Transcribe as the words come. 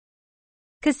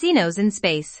Casinos in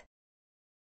Space.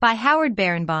 By Howard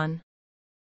Barenbaum.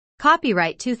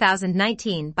 Copyright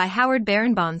 2019 by Howard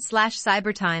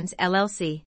Barenbaum/Cybertimes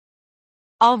LLC.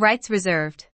 All rights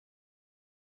reserved.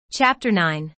 Chapter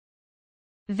 9.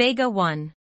 Vega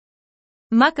One.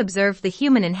 Muck observed the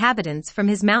human inhabitants from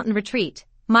his mountain retreat,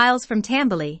 miles from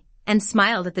Tambali, and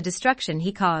smiled at the destruction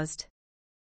he caused.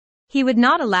 He would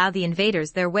not allow the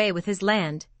invaders their way with his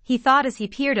land, he thought as he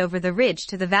peered over the ridge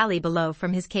to the valley below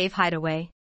from his cave hideaway.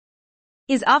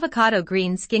 His avocado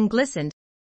green skin glistened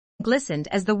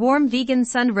as the warm vegan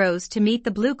sun rose to meet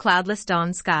the blue cloudless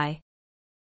dawn sky.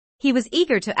 He was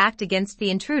eager to act against the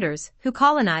intruders who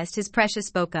colonized his precious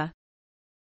Boca.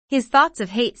 His thoughts of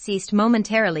hate ceased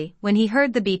momentarily when he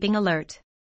heard the beeping alert.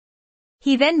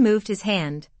 He then moved his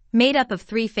hand, made up of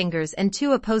 3 fingers and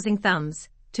 2 opposing thumbs,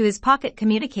 to his pocket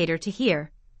communicator to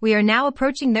hear, "We are now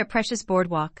approaching their precious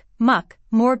boardwalk, Muck,"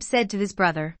 Morb said to his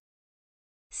brother.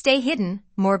 "Stay hidden,"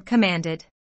 Morb commanded.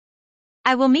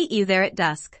 "I will meet you there at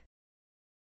dusk."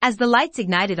 As the lights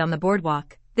ignited on the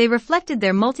boardwalk, they reflected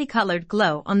their multicolored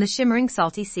glow on the shimmering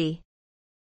salty sea.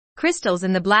 Crystals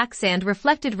in the black sand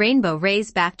reflected rainbow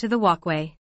rays back to the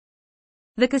walkway.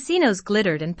 The casinos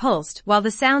glittered and pulsed while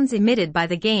the sounds emitted by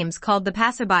the games called the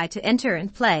passerby to enter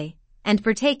and play, and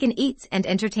partake in eats and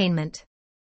entertainment.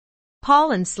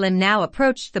 Paul and Slim now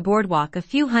approached the boardwalk a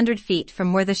few hundred feet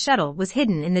from where the shuttle was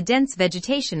hidden in the dense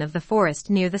vegetation of the forest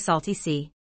near the salty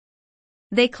sea.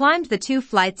 They climbed the 2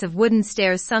 flights of wooden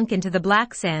stairs sunk into the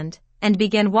black sand, and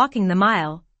began walking the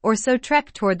mile or so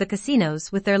trek toward the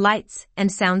casinos with their lights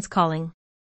and sounds calling.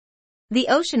 The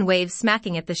ocean waves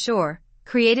smacking at the shore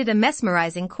created a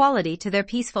mesmerizing quality to their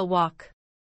peaceful walk.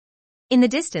 In the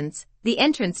distance, the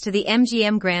entrance to the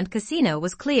MGM Grand Casino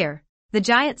was clear, the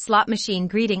giant slot machine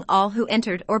greeting all who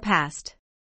entered or passed.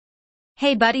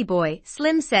 "Hey buddy boy,"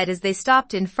 Slim said as they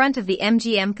stopped in front of the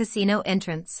MGM Casino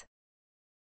entrance.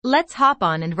 "Let's hop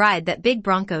on and ride that big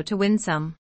Bronco to win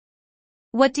some.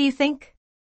 What do you think?"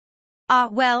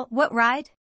 Well, what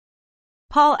ride?"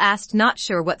 Paul asked, not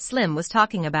sure what Slim was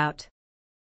talking about.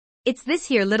 "It's this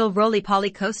here little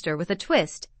roly-poly coaster with a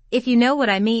twist, if you know what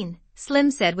I mean,"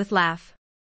 Slim said with laugh.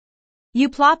 "You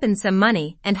plop in some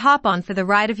money and hop on for the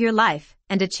ride of your life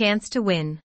and a chance to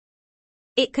win.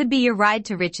 It could be your ride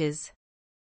to riches."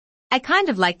 "I kind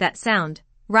of like that sound,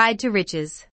 ride to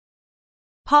riches."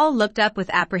 Paul looked up with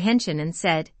apprehension and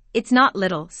said, "It's not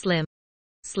little, Slim."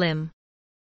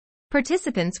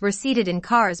 Participants were seated in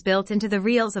cars built into the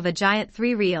reels of a giant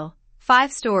 3-reel,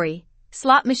 5-story,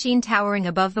 slot machine towering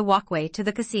above the walkway to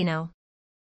the casino.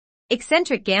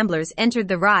 Eccentric gamblers entered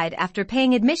the ride after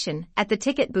paying admission at the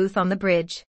ticket booth on the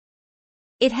bridge.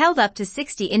 It held up to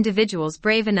 60 individuals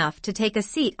brave enough to take a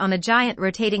seat on a giant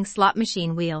rotating slot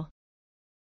machine wheel.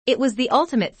 It was the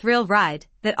ultimate thrill ride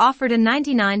that offered a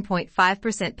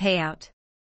 99.5% payout.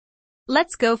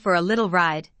 "Let's go for a little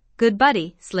ride, good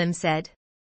buddy," Slim said.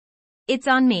 "It's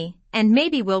on me, and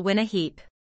maybe we'll win a heap.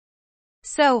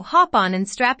 So hop on and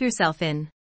strap yourself in.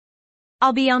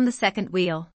 I'll be on the second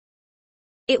wheel.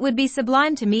 It would be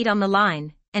sublime to meet on the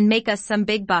line and make us some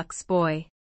big bucks, boy.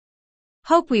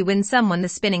 Hope we win some when the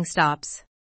spinning stops.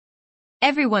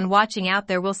 Everyone watching out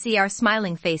there will see our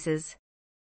smiling faces.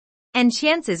 And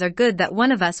chances are good that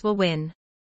one of us will win."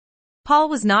 Paul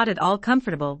was not at all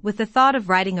comfortable with the thought of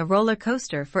riding a roller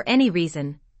coaster for any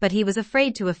reason, but he was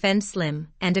afraid to offend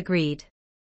Slim, and agreed.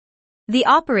 The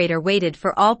operator waited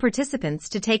for all participants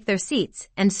to take their seats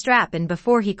and strap in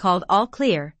before he called all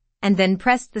clear, and then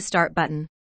pressed the start button.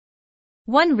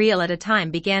 1 reel at a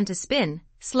time began to spin,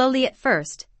 slowly at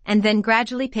first, and then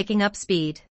gradually picking up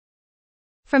speed.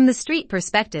 From the street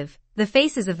perspective, the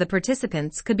faces of the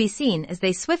participants could be seen as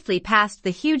they swiftly passed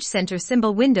the huge center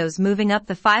symbol windows moving up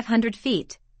the 500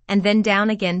 feet, and then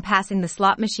down again passing the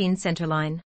slot machine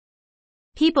centerline.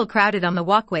 People crowded on the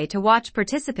walkway to watch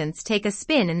participants take a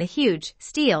spin in the huge,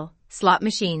 steel, slot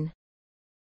machine.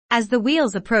 As the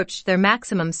wheels approached their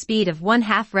maximum speed of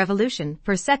 1/2 revolution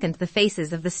per second, the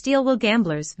faces of the steel wheel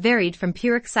gamblers varied from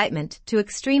pure excitement to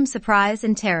extreme surprise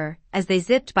and terror as they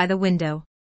zipped by the window.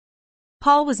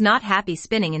 Paul was not happy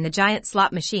spinning in the giant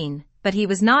slot machine, but he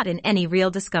was not in any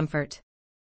real discomfort.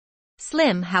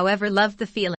 Slim, however, loved the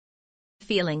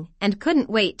feeling and couldn't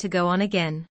wait to go on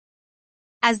again.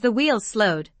 As the wheels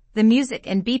slowed, the music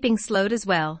and beeping slowed as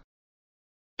well.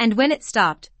 And when it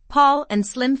stopped, Paul and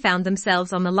Slim found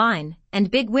themselves on the line, and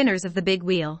big winners of the big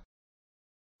wheel.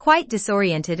 Quite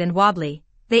disoriented and wobbly,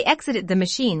 they exited the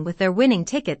machine with their winning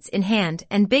tickets in hand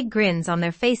and big grins on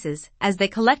their faces as they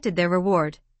collected their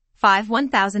reward, 5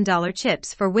 $1,000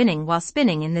 chips for winning while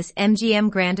spinning in this MGM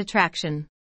Grand attraction.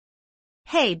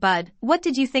 "Hey bud, what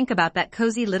did you think about that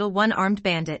cozy little one-armed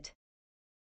bandit?"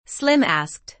 Slim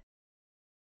asked.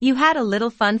 You had a little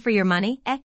fun for your money,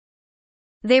 eh?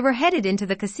 They were headed into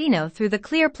the casino through the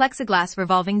clear plexiglass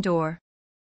revolving door.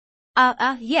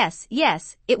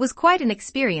 Yes, it was quite an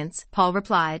experience, Paul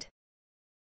replied.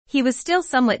 He was still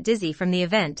somewhat dizzy from the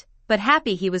event, but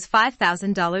happy he was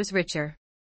 $5,000 richer.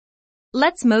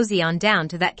 Let's mosey on down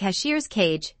to that cashier's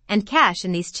cage and cash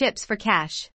in these chips for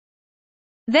cash.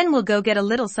 Then we'll go get a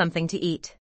little something to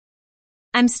eat.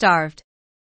 I'm starved.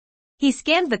 He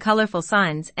scanned the colorful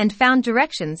signs and found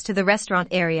directions to the restaurant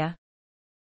area.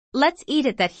 Let's eat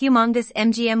at that humongous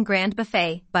MGM Grand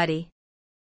Buffet, buddy.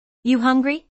 You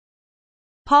hungry?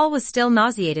 Paul was still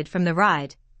nauseated from the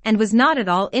ride, and was not at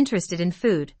all interested in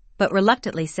food, but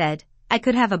reluctantly said, I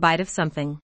could have a bite of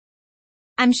something.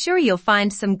 I'm sure you'll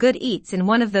find some good eats in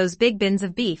one of those big bins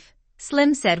of beef,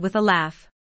 Slim said with a laugh.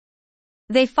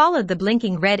 They followed the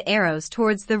blinking red arrows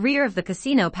towards the rear of the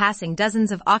casino, passing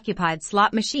dozens of occupied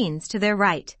slot machines to their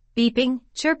right, beeping,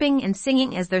 chirping and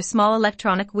singing as their small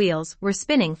electronic wheels were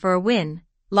spinning for a win,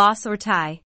 loss or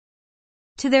tie.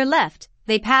 To their left,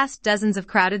 they passed dozens of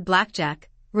crowded blackjack,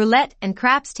 roulette and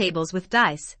craps tables with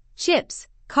dice, chips,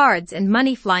 cards and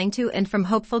money flying to and from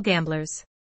hopeful gamblers.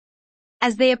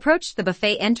 As they approached the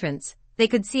buffet entrance, they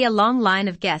could see a long line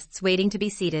of guests waiting to be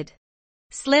seated.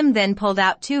 Slim then pulled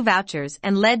out 2 vouchers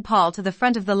and led Paul to the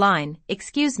front of the line.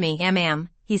 Excuse me, ma'am,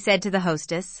 he said to the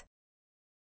hostess.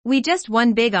 We just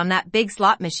won big on that big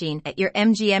slot machine at your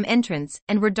MGM entrance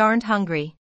and we're darned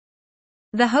hungry.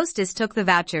 The hostess took the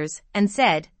vouchers and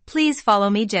said, Please follow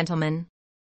me, gentlemen.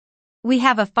 We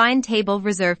have a fine table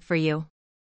reserved for you.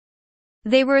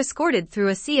 They were escorted through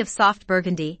a sea of soft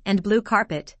burgundy and blue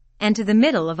carpet, and to the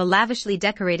middle of a lavishly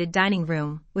decorated dining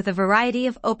room, with a variety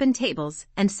of open tables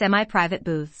and semi-private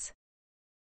booths.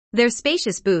 Their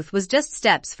spacious booth was just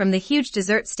steps from the huge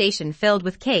dessert station filled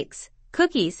with cakes,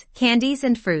 cookies, candies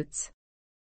and fruits.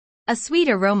 A sweet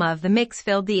aroma of the mix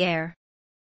filled the air.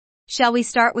 Shall we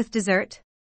start with dessert?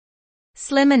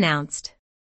 Slim announced.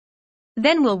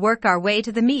 Then we'll work our way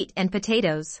to the meat and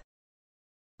potatoes.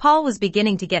 Paul was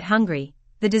beginning to get hungry,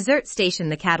 the dessert station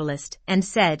the catalyst, and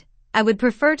said, I would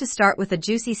prefer to start with a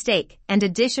juicy steak and a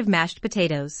dish of mashed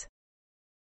potatoes.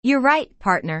 You're right,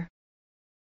 partner.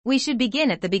 We should begin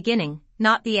at the beginning,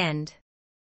 not the end.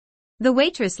 The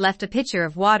waitress left a pitcher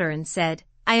of water and said,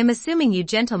 I am assuming you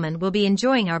gentlemen will be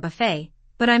enjoying our buffet,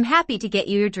 but I'm happy to get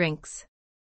you your drinks.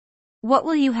 What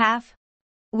will you have?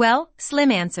 Well,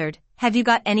 Slim answered, have you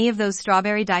got any of those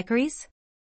strawberry daiquiris?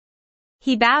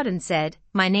 He bowed and said,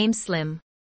 My name's Slim.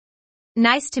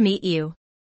 Nice to meet you.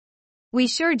 We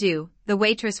sure do, the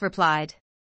waitress replied.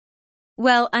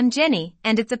 Well, I'm Jenny,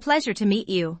 and it's a pleasure to meet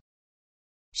you.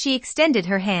 She extended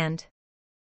her hand.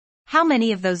 How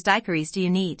many of those daiquiris do you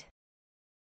need?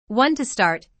 1 to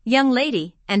start, young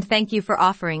lady, and thank you for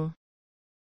offering.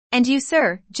 And you,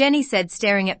 sir, Jenny said,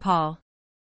 staring at Paul.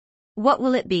 What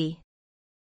will it be?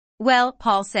 Well,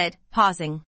 Paul said,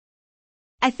 pausing.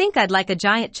 I think I'd like a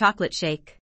giant chocolate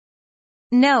shake.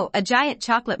 No, a giant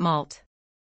chocolate malt.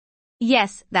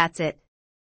 Yes, that's it.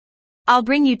 I'll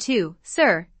bring you 2,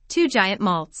 sir, 2 giant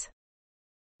malts.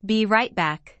 Be right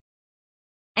back.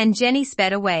 And Jenny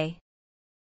sped away.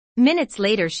 Minutes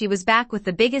later she was back with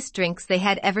the biggest drinks they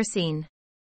had ever seen.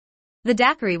 The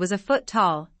daiquiri was a foot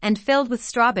tall and filled with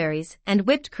strawberries and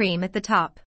whipped cream at the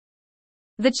top.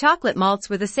 The chocolate malts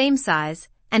were the same size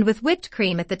and with whipped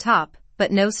cream at the top,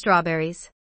 but no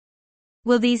strawberries.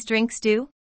 Will these drinks do?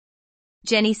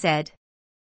 Jenny said.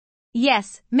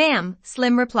 Yes, ma'am,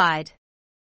 Slim replied.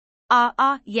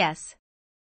 Yes.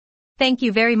 Thank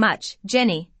you very much,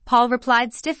 Jenny, Paul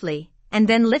replied stiffly, and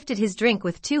then lifted his drink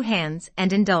with 2 hands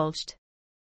and indulged.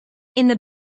 In the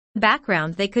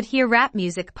background they could hear rap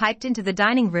music piped into the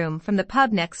dining room from the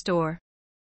pub next door.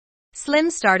 Slim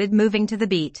started moving to the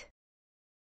beat.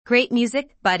 Great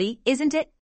music, buddy, isn't it?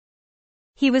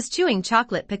 He was chewing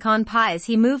chocolate pecan pie as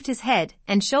he moved his head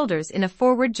and shoulders in a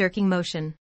forward jerking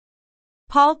motion.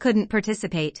 Paul couldn't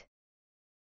participate.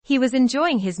 He was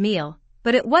enjoying his meal,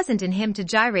 but it wasn't in him to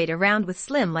gyrate around with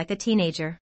Slim like a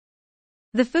teenager.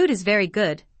 The food is very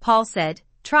good, Paul said,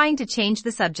 trying to change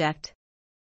the subject.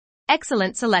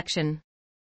 Excellent selection.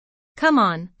 Come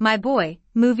on, my boy,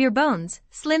 move your bones,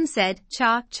 Slim said,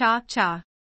 cha, cha, cha.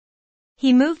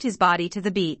 He moved his body to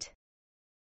the beat.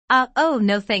 Oh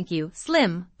no thank you,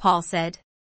 Slim, Paul said.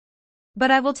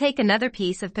 But I will take another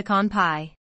piece of pecan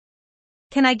pie.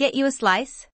 Can I get you a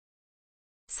slice?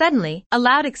 Suddenly, a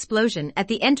loud explosion at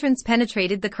the entrance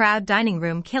penetrated the crowd dining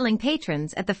room, killing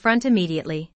patrons at the front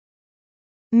immediately.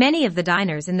 Many of the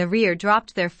diners in the rear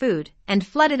dropped their food and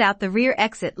flooded out the rear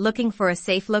exit looking for a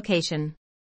safe location.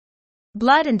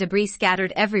 Blood and debris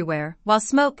scattered everywhere, while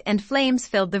smoke and flames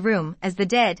filled the room as the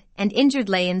dead and injured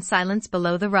lay in silence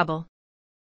below the rubble.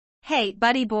 "Hey,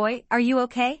 buddy boy, are you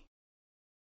okay?"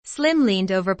 Slim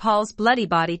leaned over Paul's bloody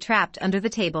body trapped under the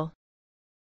table.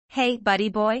 "Hey, buddy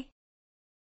boy?"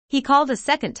 He called a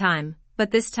second time,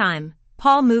 but this time,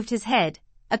 Paul moved his head.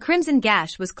 A crimson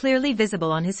gash was clearly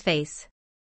visible on his face.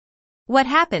 "What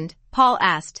happened?" Paul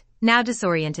asked, now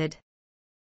disoriented.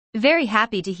 "Very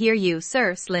happy to hear you,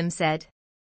 sir," Slim said.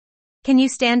 "Can you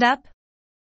stand up?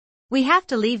 We have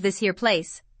to leave this here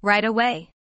place, right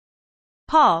away."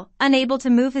 Paul, unable to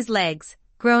move his legs,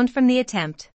 groaned from the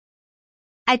attempt.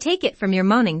 "I take it from your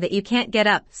moaning that you can't get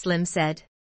up," Slim said.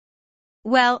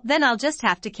 "Well, then I'll just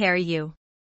have to carry you."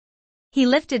 He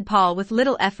lifted Paul with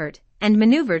little effort and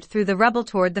maneuvered through the rubble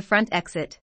toward the front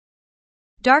exit.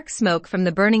 Dark smoke from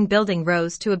the burning building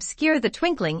rose to obscure the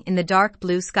twinkling in the dark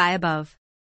blue sky above.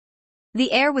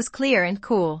 The air was clear and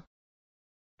cool.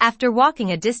 After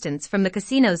walking a distance from the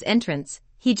casino's entrance,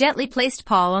 he gently placed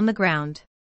Paul on the ground.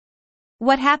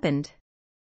 "What happened?"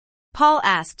 Paul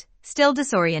asked, still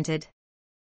disoriented.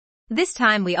 "This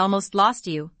time we almost lost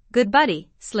you, good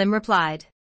buddy," Slim replied.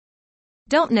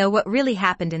 "Don't know what really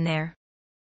happened in there.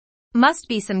 Must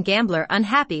be some gambler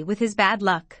unhappy with his bad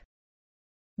luck."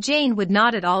 "Jane would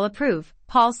not at all approve,"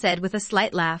 Paul said with a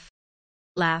slight laugh.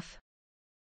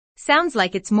 "Sounds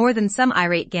like it's more than some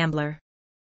irate gambler.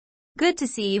 Good to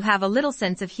see you have a little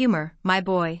sense of humor, my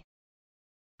boy.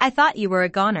 I thought you were a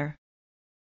goner.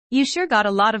 You sure got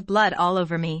a lot of blood all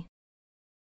over me."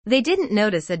 They didn't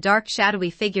notice a dark shadowy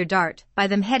figure dart by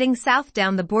them heading south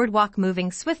down the boardwalk,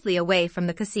 moving swiftly away from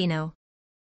the casino.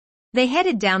 They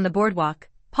headed down the boardwalk,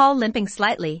 Paul limping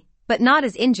slightly, but not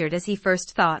as injured as he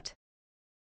first thought.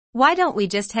 "Why don't we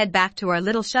just head back to our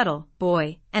little shuttle,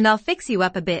 boy, and I'll fix you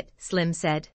up a bit," Slim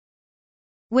said.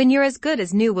 "When you're as good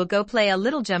as new, we'll go play a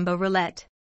little jumbo roulette."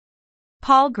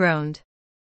 Paul groaned.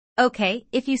 "Okay,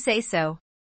 if you say so.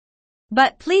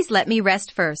 But please let me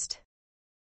rest first."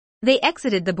 They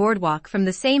exited the boardwalk from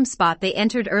the same spot they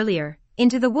entered earlier,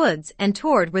 into the woods and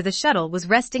toward where the shuttle was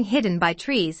resting, hidden by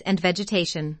trees and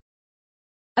vegetation.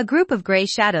 A group of gray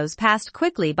shadows passed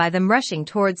quickly by them, rushing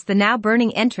towards the now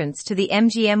burning entrance to the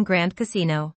MGM Grand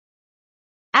Casino.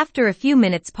 After a few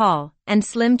minutes, Paul and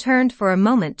Slim turned for a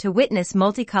moment to witness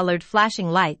multicolored flashing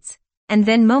lights, and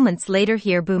then moments later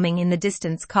hear booming in the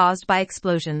distance caused by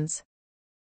explosions.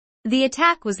 The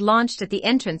attack was launched at the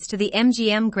entrance to the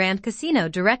MGM Grand Casino,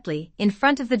 directly in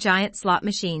front of the giant slot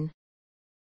machine.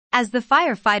 As the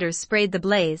firefighters sprayed the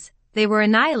blaze, they were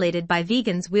annihilated by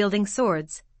vegans wielding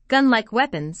swords, gun-like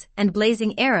weapons, and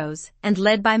blazing arrows, and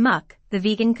led by Muck, the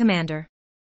vegan commander.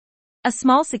 A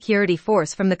small security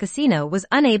force from the casino was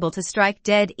unable to strike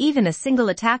dead even a single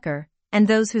attacker, and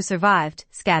those who survived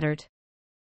scattered.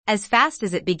 As fast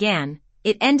as it began,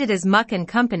 it ended as Muck and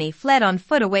company fled on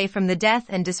foot away from the death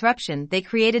and disruption they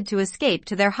created to escape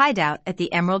to their hideout at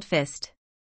the Emerald Fist.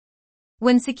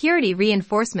 When security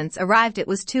reinforcements arrived, it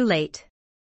was too late.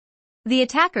 The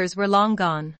attackers were long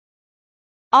gone.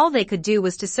 All they could do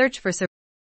was to search for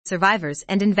survivors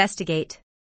and investigate.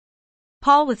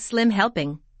 Paul, with Slim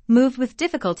helping, moved with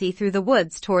difficulty through the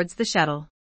woods towards the shuttle.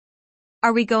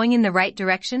 "Are we going in the right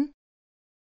direction?"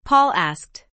 Paul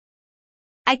asked.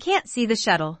 "I can't see the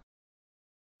shuttle.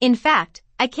 In fact,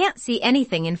 I can't see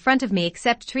anything in front of me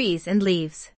except trees and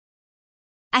leaves.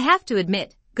 I have to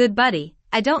admit, good buddy,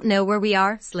 I don't know where we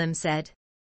are," Slim said.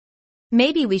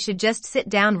 "Maybe we should just sit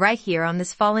down right here on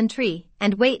this fallen tree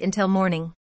and wait until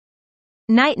morning."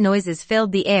 Night noises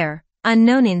filled the air.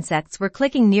 Unknown insects were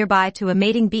clicking nearby to a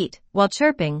mating beat while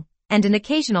chirping, and an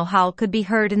occasional howl could be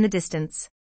heard in the distance.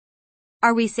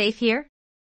 "Are we safe here?"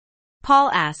 Paul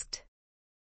asked.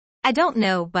 "I don't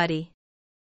know, buddy.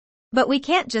 But we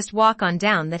can't just walk on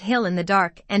down that hill in the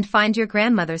dark and find your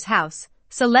grandmother's house,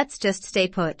 so let's just stay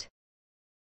put."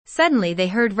 Suddenly they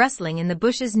heard rustling in the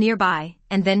bushes nearby,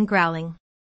 and then growling.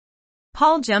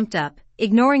 Paul jumped up,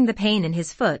 ignoring the pain in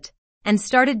his foot, and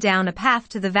started down a path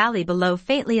to the valley below,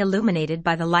 faintly illuminated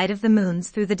by the light of the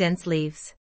moons through the dense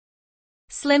leaves.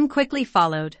 Slim quickly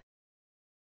followed.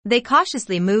 They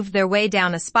cautiously moved their way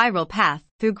down a spiral path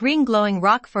through green glowing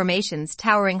rock formations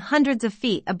towering hundreds of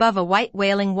feet above a white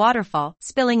wailing waterfall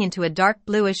spilling into a dark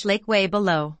bluish lake way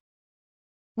below.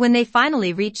 When they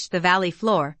finally reached the valley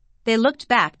floor, they looked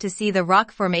back to see the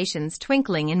rock formations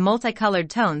twinkling in multicolored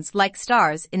tones like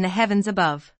stars in the heavens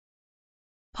above.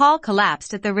 Paul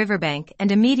collapsed at the riverbank and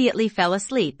immediately fell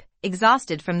asleep,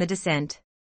 exhausted from the descent.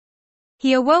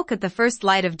 He awoke at the first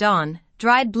light of dawn,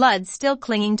 dried blood still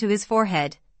clinging to his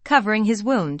forehead, covering his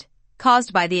wound,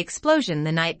 caused by the explosion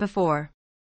the night before.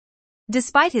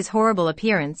 Despite his horrible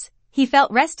appearance, he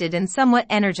felt rested and somewhat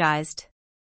energized.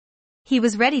 He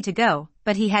was ready to go,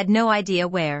 but he had no idea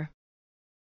where.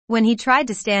 When he tried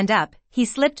to stand up, he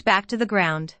slipped back to the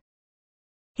ground.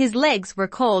 His legs were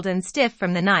cold and stiff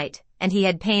from the night, and he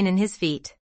had pain in his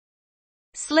feet.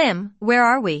 "Slim, where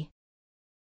are we?"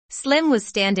 Slim was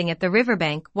standing at the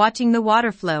riverbank watching the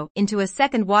water flow into a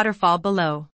second waterfall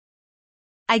below.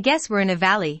 "I guess we're in a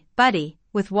valley, buddy,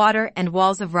 with water and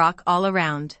walls of rock all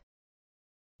around.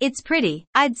 It's pretty,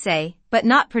 I'd say, but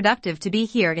not productive to be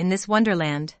here in this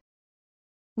wonderland.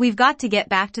 We've got to get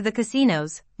back to the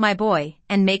casinos, my boy,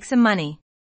 and make some money.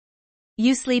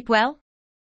 You sleep well?"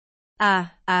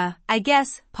 I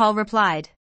guess," Paul replied.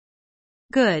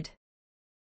 "Good,"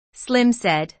 Slim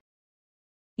said.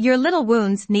 "Your little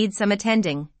wounds need some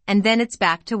attending, and then it's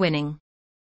back to winning."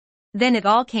 Then it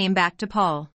all came back to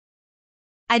Paul.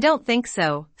 "I don't think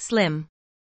so, Slim.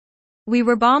 We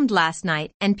were bombed last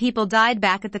night and people died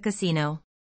back at the casino.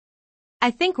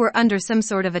 I think we're under some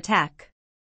sort of attack."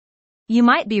 "You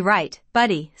might be right,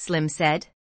 buddy," Slim said.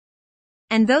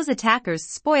 "And those attackers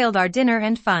spoiled our dinner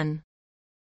and fun.